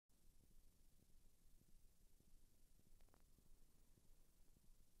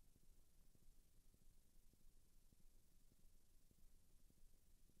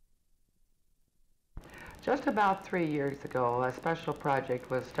Just about 3 years ago, a special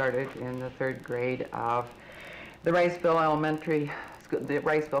project was started in the 3rd grade of the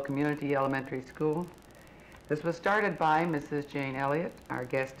Riceville Community Elementary School. This was started by Mrs. Jane Elliot, our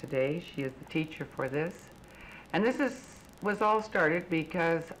guest today. She is the teacher for this. And this was all started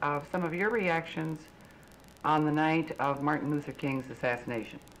because of some of your reactions on the night of Martin Luther King's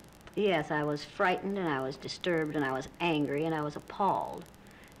assassination. Yes, I was frightened and I was disturbed and I was angry and I was appalled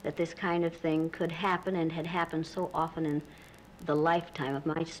that this kind of thing could happen and had happened so often in the lifetime of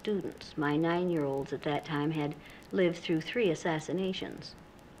my students. My 9-year-olds at that time had lived through 3 assassinations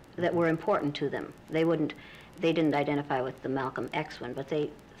that were important to them. They didn't identify with the Malcolm X one, but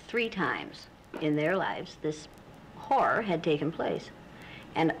 3 times in their lives this horror had taken place.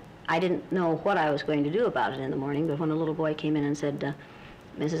 And I didn't know what I was going to do about it in the morning, but when a little boy came in and said,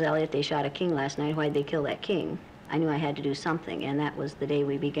 Mrs. Elliot, they shot a king last night, why'd they kill that king? I knew I had to do something, and that was the day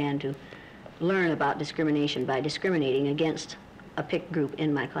we began to learn about discrimination by discriminating against a picked group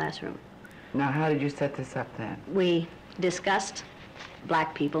in my classroom. Now, how did you set this up then? We discussed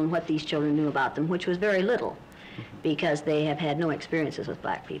black people and what these children knew about them, which was very little, because they have had no experiences with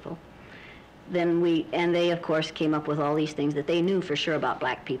black people. Then they of course came up with all these things that they knew for sure about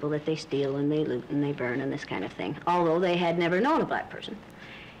black people, that they steal and they loot and they burn and this kind of thing, although they had never known a black person.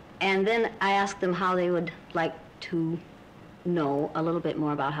 And then I asked them how they would like to know a little bit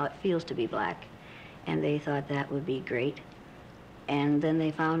more about how it feels to be black, and they thought that would be great. And then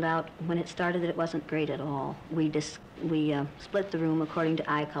they found out when it started that it wasn't great at all. We split the room according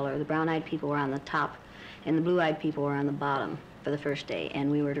to eye color. The brown-eyed people were on the top and the blue-eyed people were on the bottom for the first day,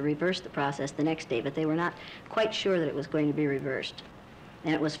 and we were to reverse the process the next day, but they were not quite sure that it was going to be reversed.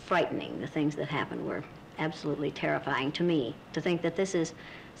 And it was frightening. The things that happened were absolutely terrifying to me, to think that this is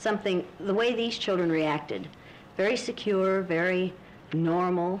something, the way these children reacted, very secure, very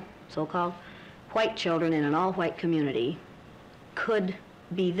normal, so-called white children in an all-white community, could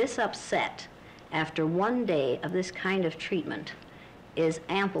be this upset after 1 day of this kind of treatment is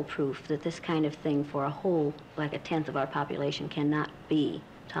ample proof that this kind of thing for a whole, like 1/10 of our population, cannot be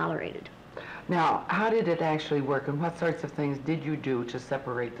tolerated. Now, how did it actually work, and what sorts of things did you do to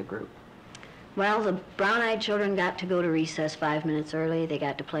separate the group? Well, the brown-eyed children got to go to recess 5 minutes early. They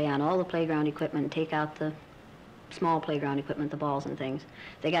got to play on all the playground equipment and take out the small playground equipment, the balls and things.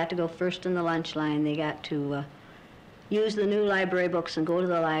 They got to go first in the lunch line. They got to use the new library books and go to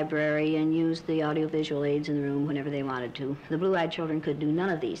the library and use the audiovisual aids in the room whenever they wanted to. The blue-eyed children could do none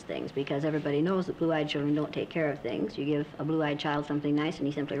of these things because everybody knows that blue-eyed children don't take care of things. You give a blue-eyed child something nice and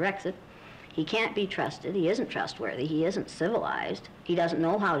he simply wrecks it. He can't be trusted. He isn't trustworthy. He isn't civilized. He doesn't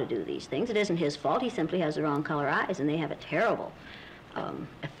know how to do these things. It isn't his fault. He simply has the wrong color eyes, and they have a terrible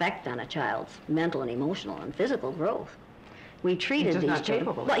effect on a child's mental and emotional and physical growth. We treated these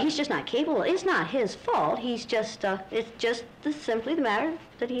children. Well, he's just not capable. It's not his fault. He's just, it's just simply the matter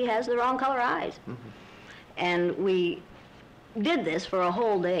that he has the wrong color eyes. And we did this for a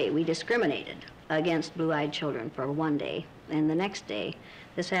whole day. We discriminated against blue-eyed children for 1 day. And the next day,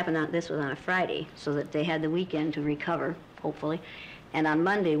 this was on a Friday, so that they had the weekend to recover, hopefully. And on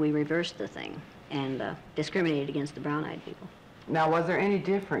Monday, we reversed the thing and discriminated against the brown-eyed people. Now, was there any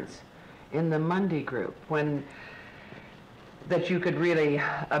difference in the Monday group that you could really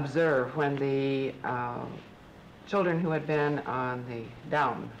observe when the children who had been on the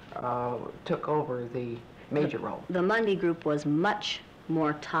down took over the major role? The Monday group was much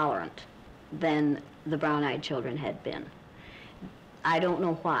more tolerant than the brown-eyed children had been. I don't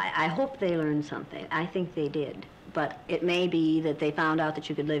know why. I hope they learned something. I think they did. But it may be that they found out that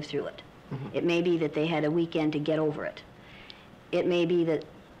you could live through it. It may be that they had a weekend to get over it. It may be that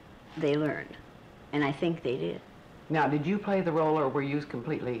they learned. And I think they did. Now, did you play the role, or were you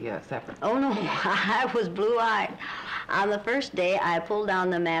completely separate? Oh, no. I was blue-eyed. On the first day, I pulled down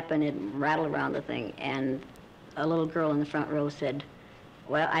the map and it rattled around the thing. And a little girl in the front row said,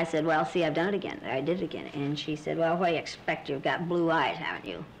 well, I said, well, see, I've done it again. I did it again. And she said, well, what do you expect? You've got blue eyes, haven't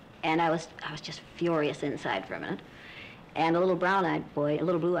you? And I was just furious inside for a minute. And a little brown-eyed boy, a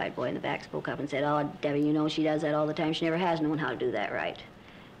little blue-eyed boy in the back spoke up and said, oh, Debbie, you know, she does that all the time. She never has known how to do that right.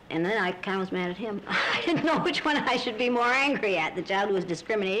 And then I kind of was mad at him. I didn't know which one I should be more angry at, the child who was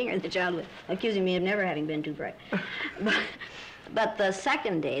discriminating or the child who was accusing me of never having been too bright. But the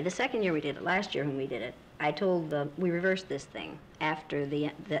second day, the second year we did it, last year when we did it, I told we reversed this thing after at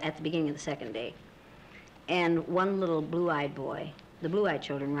the beginning of the second day. And one little blue-eyed boy, the blue-eyed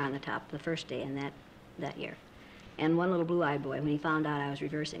children were on the top the first day in that year. And one little blue-eyed boy, when he found out I was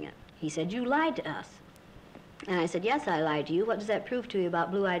reversing it, he said, you lied to us. And I said, yes, I lied to you. What does that prove to you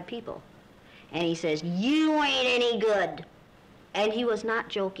about blue-eyed people? And he says, you ain't any good. And he was not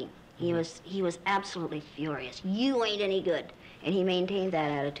joking. He was absolutely furious. You ain't any good. And he maintained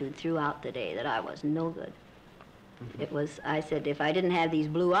that attitude throughout the day, that I was no good. It was, I said, if I didn't have these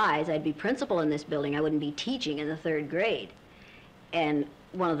blue eyes, I'd be principal in this building. I wouldn't be teaching in the 3rd grade. And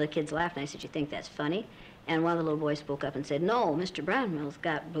one of the kids laughed, and I said, you think that's funny? And one of the little boys spoke up and said, no, Mr. Brownmill's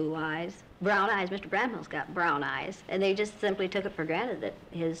got blue eyes. Brown eyes, Mr. Brownmill's got brown eyes. And they just simply took it for granted that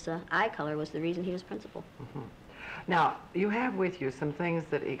his eye color was the reason he was principal. Now, you have with you some things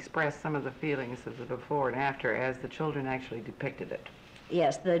that express some of the feelings of the before and after as the children actually depicted it.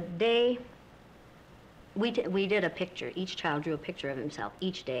 Yes, the day we did a picture. Each child drew a picture of himself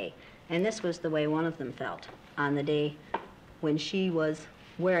each day. And this was the way one of them felt on the day when she was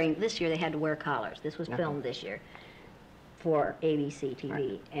wearing, this year they had to wear collars. This was filmed this year for ABC TV.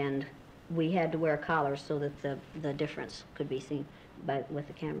 Right. And we had to wear collars so that the difference could be seen with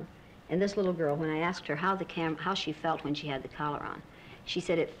the camera. And this little girl, when I asked her how she felt when she had the collar on, she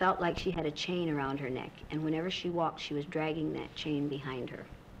said it felt like she had a chain around her neck, and whenever she walked, she was dragging that chain behind her.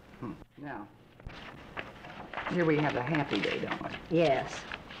 Now, here we have the happy day, don't we? Yes.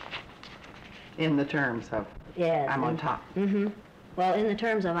 In the terms of, yes, I'm on top. Well, in the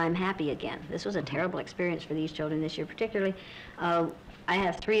terms of I'm happy again. This was a terrible experience for these children this year, particularly. I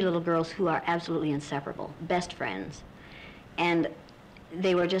have 3 little girls who are absolutely inseparable, best friends. And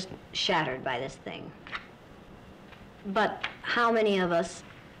they were just shattered by this thing. But how many of us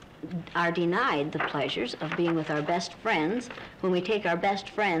are denied the pleasures of being with our best friends when we take our best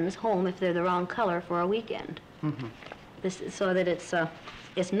friends home if they're the wrong color for a weekend? This, so that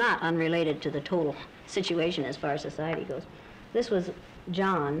it's not unrelated to the total situation as far as society goes. This was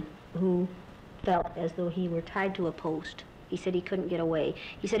John, who felt as though he were tied to a post. He said he couldn't get away.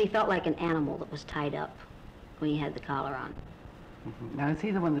 He said he felt like an animal that was tied up when he had the collar on. Now, is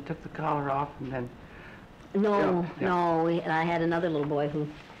he the one that took the collar off and then... No, no. I had another little boy who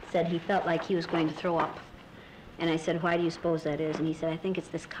said he felt like he was going to throw up. And I said, why do you suppose that is? And he said, I think it's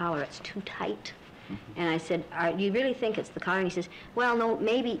this collar. It's too tight. And I said, do you really think it's the collar? And he says, well, no,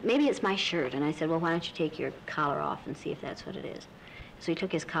 maybe it's my shirt. And I said, well, why don't you take your collar off and see if that's what it is? So he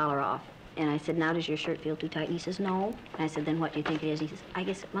took his collar off. And I said, now does your shirt feel too tight? And he says, no. And I said, then what do you think it is? And he says, I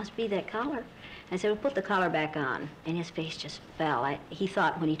guess it must be that collar. I said, well, put the collar back on. And his face just fell. He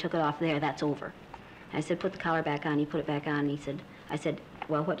thought when he took it off there, that's over. I said, put the collar back on. He put it back on. And I said,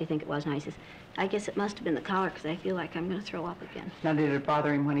 well, what do you think it was? And he says, I guess it must have been the collar because I feel like I'm going to throw up again. Now, did it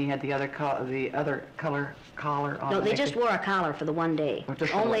bother him when he had the other color on? No, they just wore a collar for the one day,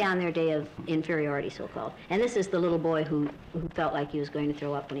 only on their day of inferiority, so-called. And this is the little boy who felt like he was going to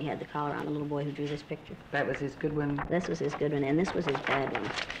throw up when he had the collar on, the little boy who drew this picture. That was his good one? This was his good one, and this was his bad one.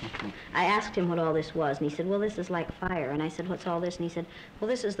 I asked him what all this was, and he said, well, this is like fire. And I said, what's all this? And he said, well,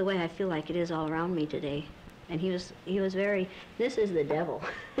 this is the way I feel like it is all around me today. And he was very, this is the devil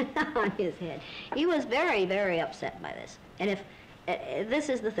on his head. He was very, very upset by this. And if, this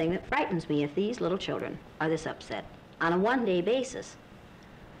is the thing that frightens me, if these little children are this upset on a one-day basis,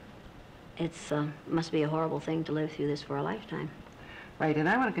 it's, must be a horrible thing to live through this for a lifetime. Right, and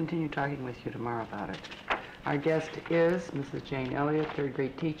I want to continue talking with you tomorrow about it. Our guest is Mrs. Jane Elliot, 3rd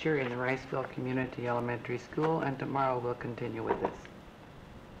grade teacher in the Riceville Community Elementary School, and tomorrow we'll continue with this.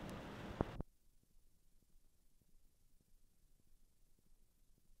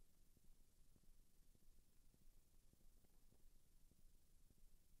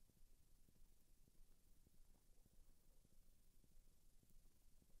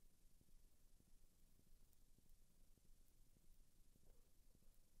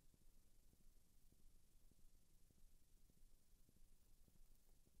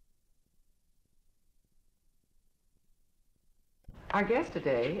 Our guest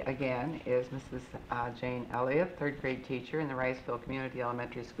today, again, is Mrs. Jane Elliot, 3rd grade teacher in the Riceville Community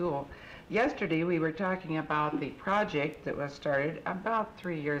Elementary School. Yesterday, we were talking about the project that was started about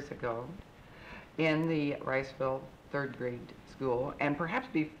 3 years ago in the Riceville 3rd grade school. And perhaps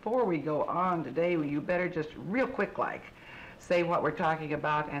before we go on today, you better just real quick say what we're talking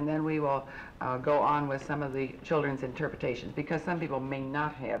about, and then we will go on with some of the children's interpretations, because some people may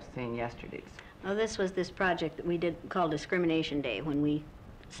not have seen yesterday's. Well, this was this project that we did called Discrimination Day, when we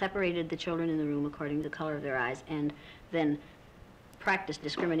separated the children in the room according to the color of their eyes, and then practiced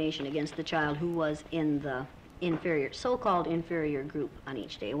discrimination against the child who was in the inferior, so-called inferior group on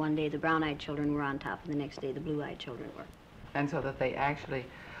each day. One day the brown-eyed children were on top, and the next day the blue-eyed children were. And so that they actually,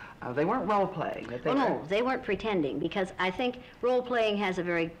 they weren't role-playing. Oh, no, they weren't pretending, because I think role-playing has a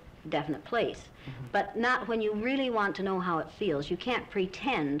very definite place, but not when you really want to know how it feels. You can't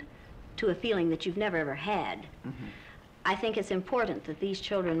pretend to a feeling that you've never ever had. I think it's important that these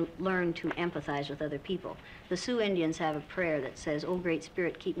children learn to empathize with other people. The Sioux Indians have a prayer that says, "Oh, Great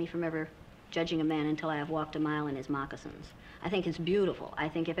Spirit, keep me from ever judging a man until I have walked a mile in his moccasins." I think it's beautiful. I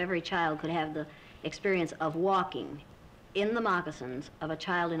think if every child could have the experience of walking in the moccasins of a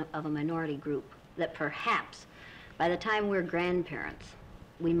child of a minority group, that perhaps by the time we're grandparents,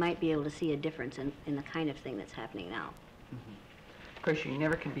 we might be able to see a difference in the kind of thing that's happening now. Of course, you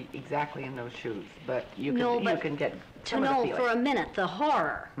never can be exactly in those shoes, but you can, No, you but can get to some of the know feeling. for a minute the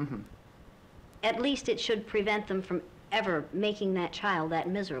horror, at least it should prevent them from ever making that child that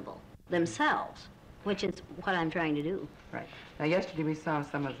miserable themselves, which is what I'm trying to do. Right. Now, yesterday we saw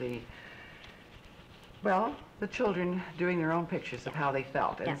some of the, well, the children doing their own pictures of how they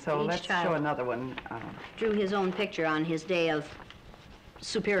felt. And Yeah, so each let's child show another one. Drew his own picture on his day of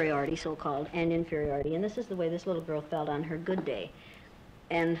superiority, so-called, and inferiority. And this is the way this little girl felt on her good day.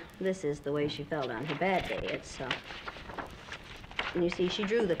 And this is the way she felt on her bad day. It's, and you see, she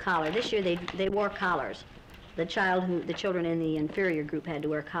drew the collar. This year they wore collars. The children in the inferior group had to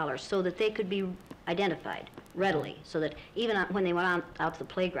wear collars so that they could be identified readily, so that even when they went out to the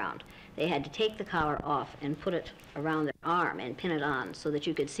playground, they had to take the collar off and put it around their arm and pin it on so that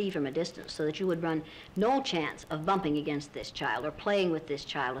you could see from a distance, so that you would run no chance of bumping against this child or playing with this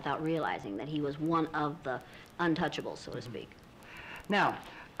child without realizing that he was one of the untouchables, so to speak. Now,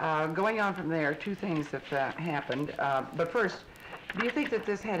 going on from there, two things have happened. But first, do you think that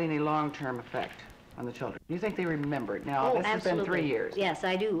this had any long-term effect on the children? Do you think they remembered? Now, this has been 3 years. Yes,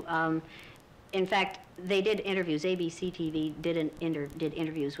 I do. In fact, they did interviews. ABC TV did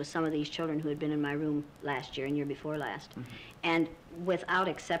interviews with some of these children who had been in my room last year and year before last. And without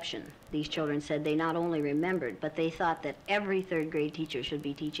exception, these children said they not only remembered, but they thought that every third grade teacher should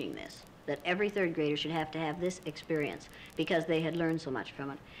be teaching this, that every third grader should have to have this experience because they had learned so much from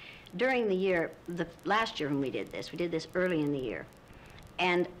it. During the year, last year when we did this early in the year,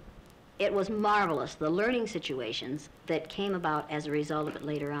 and it was marvelous, the learning situations that came about as a result of it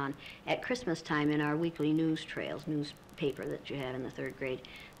later on. At Christmas time in our weekly news trails, newspaper that you have in the third grade,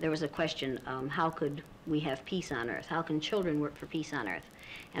 there was a question, how could we have peace on earth? How can children work for peace on earth?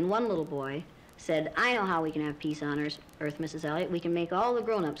 And one little boy said, "I know how we can have peace on earth, Mrs. Elliot. We can make all the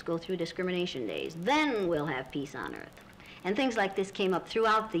grown-ups go through discrimination days. Then we'll have peace on earth." And things like this came up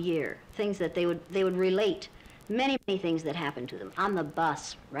throughout the year, things that they would relate. Many things that happened to them. On the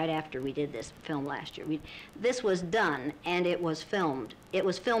bus, right after we did this film last year, this was done and it was filmed. It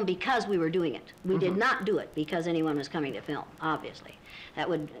was filmed because we were doing it. We did not do it because anyone was coming to film, obviously. There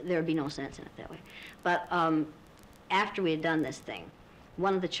would be no sense in it that way. But after we had done this thing,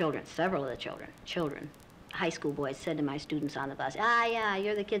 one of the children, several of the children, high school boys, said to my students on the bus, "Ah, yeah,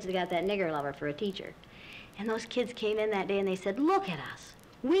 you're the kids that got that nigger lover for a teacher." And those kids came in that day and they said, "Look at us.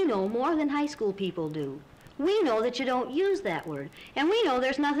 We know more than high school people do. We know that you don't use that word, and we know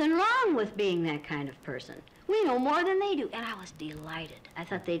there's nothing wrong with being that kind of person. We know more than they do." And I was delighted. I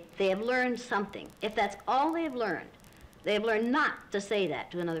thought they have learned something. If that's all they have learned not to say that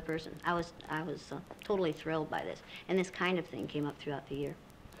to another person. I was totally thrilled by this, and this kind of thing came up throughout the year.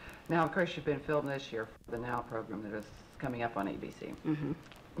 Now, of course, you've been filmed this year for the Now program that is coming up on ABC.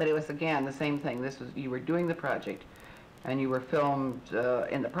 But it was, again, the same thing. You were doing the project, and you were filmed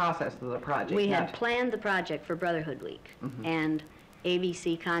in the process of the project. We had planned the project for Brotherhood Week, and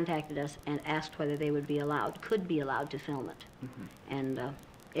ABC contacted us and asked whether they could be allowed to film it. And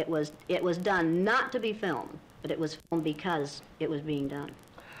it was done not to be filmed, but it was filmed because it was being done.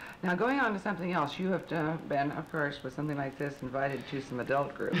 Now, going on to something else, you have been, of course, with something like this, invited to some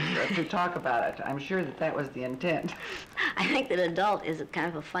adult groups to talk about it. I'm sure that was the intent. I think that adult is kind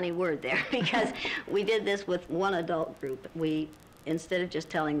of a funny word there, because we did this with one adult group. Instead of just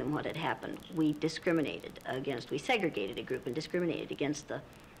telling them what had happened, we segregated a group and discriminated against the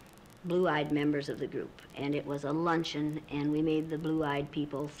blue-eyed members of the group. And it was a luncheon, and we made the blue-eyed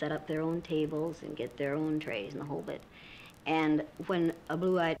people set up their own tables and get their own trays and the whole bit. And when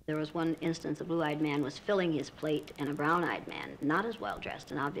there was one instance, a blue-eyed man was filling his plate, and a brown-eyed man, not as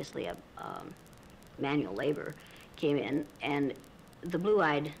well-dressed, and obviously a manual labor, came in, and the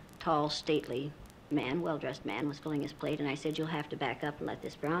blue-eyed, tall, stately man, well-dressed man, was filling his plate, and I said, "You'll have to back up and let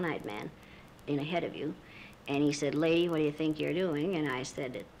this brown-eyed man in ahead of you." And he said, "Lady, what do you think you're doing?" And I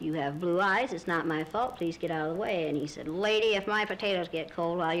said, "You have blue eyes. It's not my fault. Please get out of the way." And he said, "Lady, if my potatoes get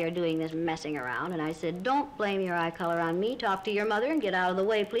cold while you're doing this messing around." And I said, "Don't blame your eye color on me. Talk to your mother and get out of the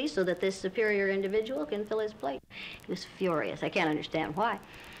way, please, so that this superior individual can fill his plate." He was furious. I can't understand why.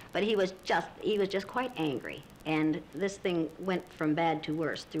 But he was just quite angry. And this thing went from bad to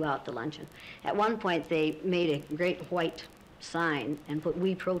worse throughout the luncheon. At one point, they made a great white sign and put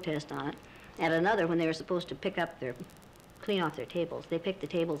 "We Protest" on it. At another, when they were supposed to pick up their clean off their tables. They picked the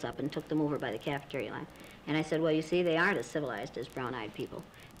tables up and took them over by the cafeteria line. And I said, well, you see, they aren't as civilized as brown-eyed people.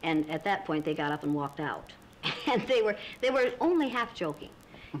 And at that point, they got up and walked out. And they were only half joking.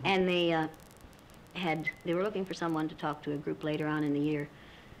 And they were looking for someone to talk to a group later on in the year.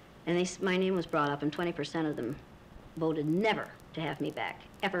 And my name was brought up, and 20% of them voted never to have me back,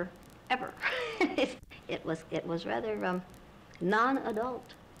 ever, ever. It was rather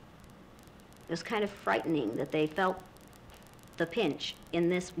non-adult. It was kind of frightening that they felt the pinch in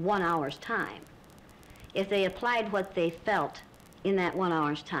this 1 hour's time. If they applied what they felt in that 1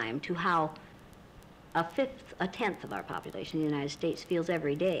 hour's time to how a tenth of our population in the United States feels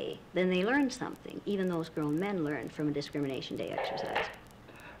every day, then they learned something. Even those grown men learned from a discrimination day exercise.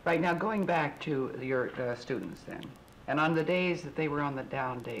 Right, now going back to your students then, and on the days that they were on the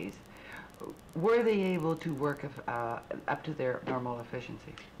down days, were they able to work up to their normal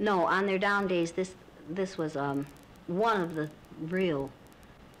efficiency? No, on their down days, this was one of the real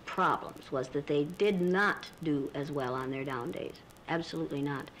problems, was that they did not do as well on their down days. Absolutely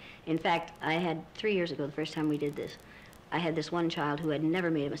not. In fact, I had 3 years ago, the first time we did this, I had this one child who had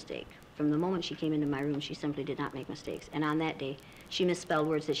never made a mistake. From the moment she came into my room, she simply did not make mistakes. And on that day, she misspelled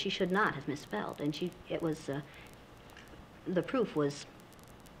words that she should not have misspelled. And the proof was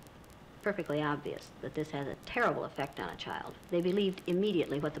perfectly obvious that this has a terrible effect on a child. They believed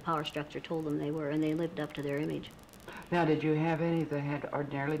immediately what the power structure told them they were, and they lived up to their image. Now, did you have any that had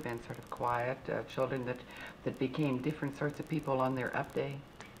ordinarily been sort of quiet, children that became different sorts of people on their up day?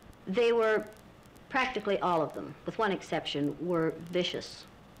 They were, practically all of them, with one exception, were vicious.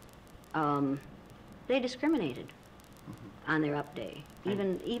 They discriminated on their up day.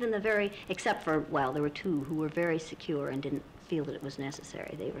 Even the very, except for, well, there were 2 who were very secure and didn't feel that it was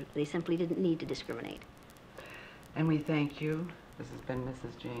necessary. They simply didn't need to discriminate. And we thank you. This has been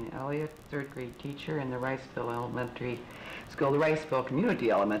Mrs. Jane Elliot, 3rd grade teacher in the Riceville Elementary School, the Riceville Community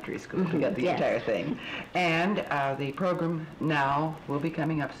Elementary School, to get the Yes. entire thing. And the program now will be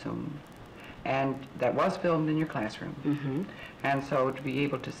coming up soon. And that was filmed in your classroom. And so to be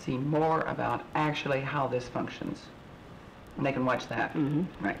able to see more about actually how this functions, and they can watch that.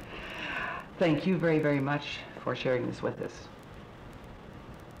 Right. Thank you very, very much for sharing this with us.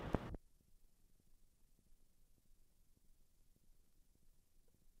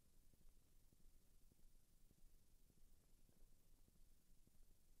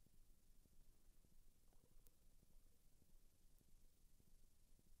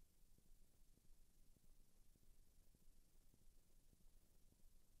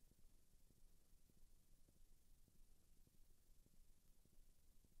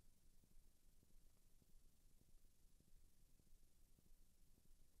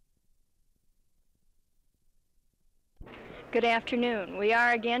 Good afternoon. We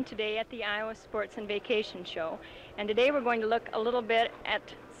are again today at the Iowa Sports and Vacation Show, and today we're going to look a little bit at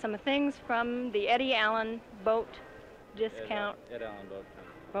some things from the Eddie Allen Boat Discount Ed Allen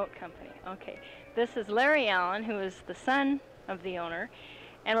Boat Company. Okay. This is Larry Allen, who is the son of the owner,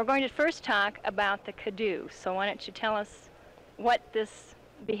 and we're going to first talk about the Cadoo. So why don't you tell us what this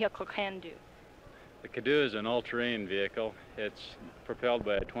vehicle can do? The Cadoo is an all-terrain vehicle. It's propelled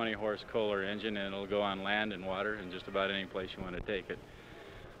by a 20-horse Kohler engine, and it'll go on land and water in just about any place you want to take it.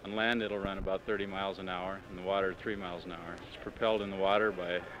 On land, it'll run about 30 miles an hour, in the water, 3 miles an hour. It's propelled in the water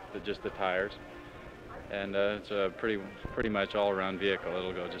by just the tires, and it's a pretty much all-around vehicle.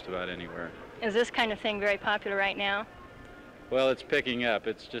 It'll go just about anywhere. Is this kind of thing very popular right now? Well, it's picking up.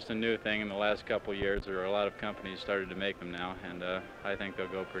 It's just a new thing in the last couple years. There are a lot of companies started to make them now, and I think they'll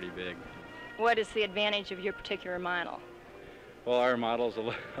go pretty big. What is the advantage of your particular model? Well, our model's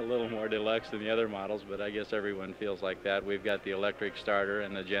a little more deluxe than the other models, but I guess everyone feels like that. We've got the electric starter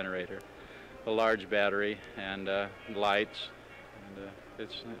and the generator, a large battery, and lights, and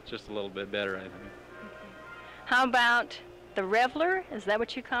it's just a little bit better, I think. How about the Reveler? Is that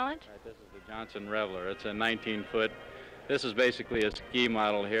what you call it? Right, this is the Johnson Reveler. It's a 19-foot. This is basically a ski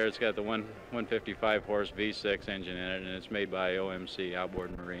model here. It's got the 155 horse V6 engine in it, and it's made by OMC,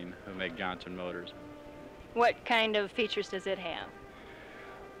 Outboard Marine, who make Johnson motors. What kind of features does it have?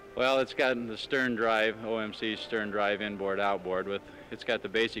 Well, it's got the stern drive, OMC stern drive inboard outboard. It's got the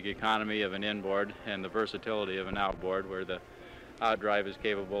basic economy of an inboard and the versatility of an outboard, where the outdrive is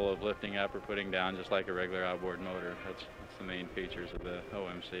capable of lifting up or putting down just like a regular outboard motor. That's the main features of the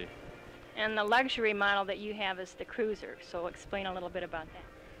OMC. And the luxury model that you have is the Cruiser, so explain a little bit about that.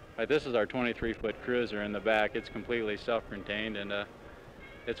 Right, this is our 23-foot Cruiser in the back. It's completely self-contained, and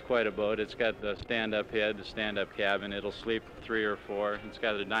it's quite a boat. It's got the stand-up head, the stand-up cabin. It'll sleep 3 or 4. It's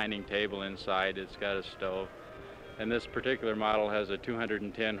got a dining table inside. It's got a stove. And this particular model has a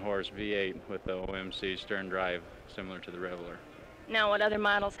 210 horse V8 with the OMC stern drive, similar to the Reveler. Now, what other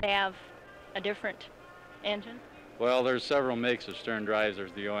models have a different engine? Well, there's several makes of stern drives.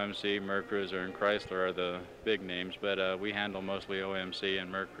 There's the OMC, Mercruiser, and Chrysler are the big names, but we handle mostly OMC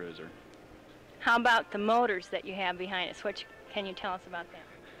and Mercruiser. How about the motors that you have behind us? What can you tell us about them?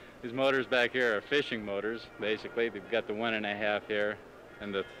 These motors back here are fishing motors, basically. They've got the 1.5 here,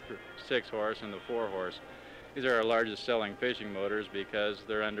 and the 6 horse and the 4 horse. These are our largest selling fishing motors because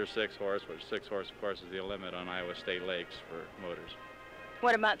they're under 6 horse, which 6 horse, of course, is the limit on Iowa State lakes for motors.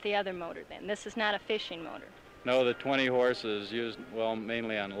 What about the other motor then? This is not a fishing motor. No, the 20 horse is used, well,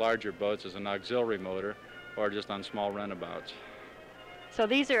 mainly on larger boats as an auxiliary motor or just on small runabouts. So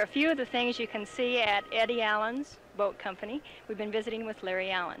these are a few of the things you can see at Eddie Allen's boat company. We've been visiting with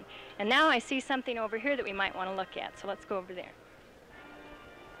Larry Allen. And now I see something over here that we might want to look at, so let's go over there.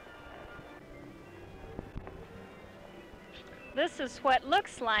 This is what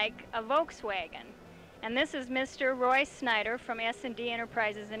looks like a Volkswagen. And this is Mr. Roy Snyder from S&D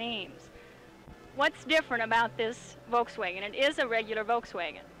Enterprises in Ames. What's different about this Volkswagen? It is a regular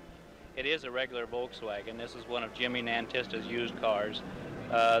Volkswagen. It is a regular Volkswagen. This is one of Jimmy Nantista's used cars.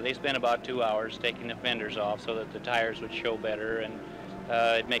 They spent about 2 hours taking the fenders off so that the tires would show better and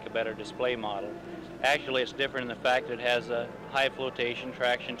it'd make a better display model. Actually, it's different in the fact that it has high flotation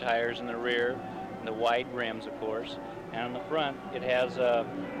traction tires in the rear, and the wide rims, of course, and on the front it has a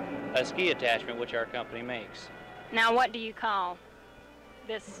ski attachment which our company makes. Now, what do you call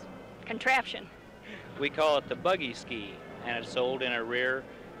this contraption? We call it the buggy ski, and it's sold in a rear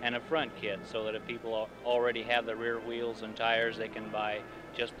and a front kit, so that if people already have the rear wheels and tires, they can buy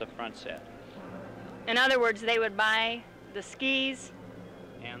just the front set. In other words, they would buy the skis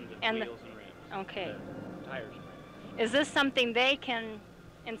And the wheels and rims. Okay. The tires and rims. Is this something they can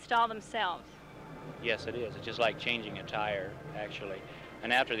install themselves? Yes, it is. It's just like changing a tire, actually.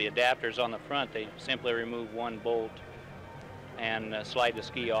 And after the adapter's on the front, they simply remove one bolt and slide the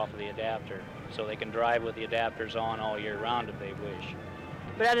ski off of the adapter, so they can drive with the adapters on all year round if they wish.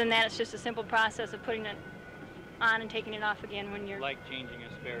 But other than that, it's just a simple process of putting it on and taking it off again when you're... Like changing a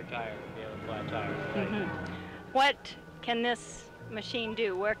spare tire if you have a flat tire. Right? Mm-hmm. What can this machine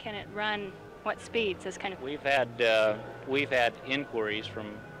do? Where can it run? What speeds? This kind of... We've had inquiries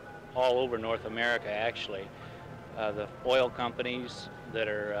from all over North America, actually. The oil companies that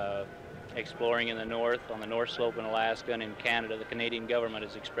are exploring in the north, on the North Slope in Alaska and in Canada, the Canadian government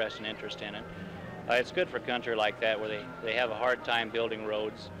has expressed an interest in it. It's good for country like that where they have a hard time building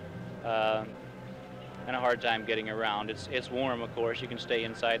roads and a hard time getting around. It's warm, of course. You can stay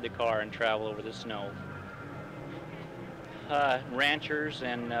inside the car and travel over the snow. Ranchers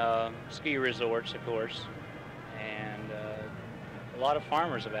and ski resorts, of course, and a lot of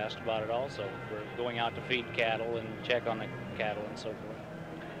farmers have asked about it also. We're going out to feed cattle and check on the cattle and so forth.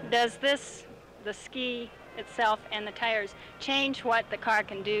 Does the ski itself and the tires change what the car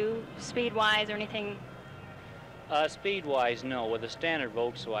can do speed-wise or anything? Speed-wise, no. With a standard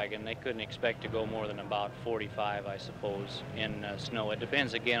Volkswagen, they couldn't expect to go more than about 45, I suppose, in snow. It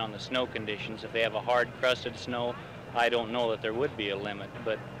depends again on the snow conditions. If they have a hard crusted snow, I don't know that there would be a limit,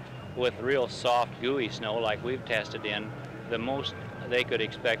 but with real soft, gooey snow like we've tested in, the most they could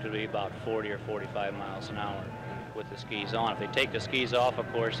expect would be about 40 or 45 miles an hour with the skis on. If they take the skis off, of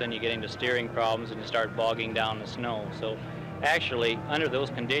course, then you get into steering problems and you start bogging down the snow. So actually, under those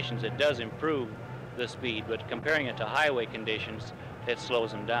conditions, it does improve the speed, but comparing it to highway conditions, it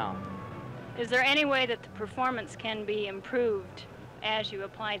slows them down. Is there any way that the performance can be improved as you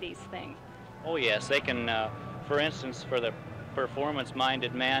apply these things? Oh yes, they can, for instance, for the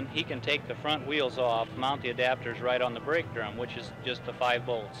performance-minded man, he can take the front wheels off, mount the adapters right on the brake drum, which is just the 5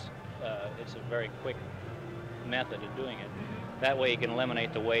 bolts. It's a very quick method of doing it. That way he can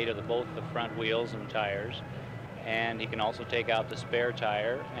eliminate the weight of both the front wheels and tires, and he can also take out the spare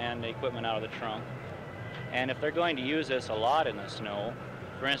tire and the equipment out of the trunk. And if they're going to use this a lot in the snow,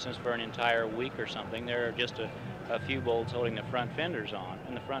 for instance for an entire week or something, there are just a few bolts holding the front fenders on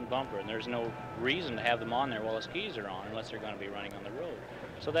and the front bumper, and there's no reason to have them on there while the skis are on unless they're going to be running on the road.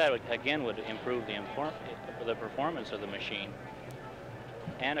 So that again would improve the performance of the machine.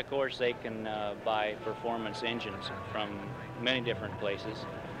 And of course they can buy performance engines from many different places.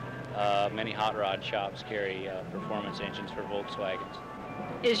 Many hot rod shops carry performance engines for Volkswagens.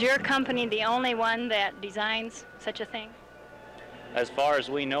 Is your company the only one that designs such a thing? As far as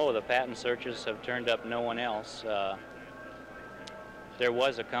we know, the patent searches have turned up no one else. There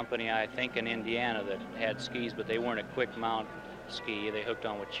was a company, I think, in Indiana that had skis, but they weren't a quick mount ski. They hooked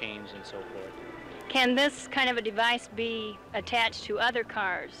on with chains and so forth. Can this kind of a device be attached to other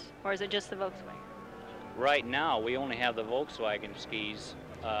cars, or is it just the Volkswagen? Right now, we only have the Volkswagen skis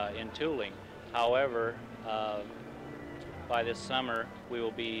in tooling. However, by this summer, we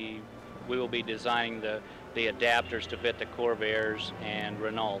will be designing the adapters to fit the Corvairs and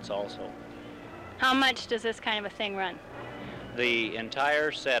Renaults also. How much does this kind of a thing run? The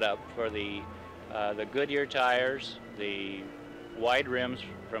entire setup for the Goodyear tires, the wide rims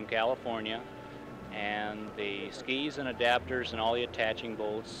from California, and the skis and adapters and all the attaching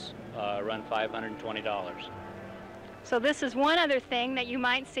bolts run $520. So this is one other thing that you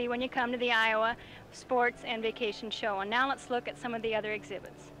might see when you come to the Iowa Sports and Vacation Show. And now let's look at some of the other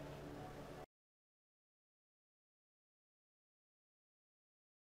exhibits.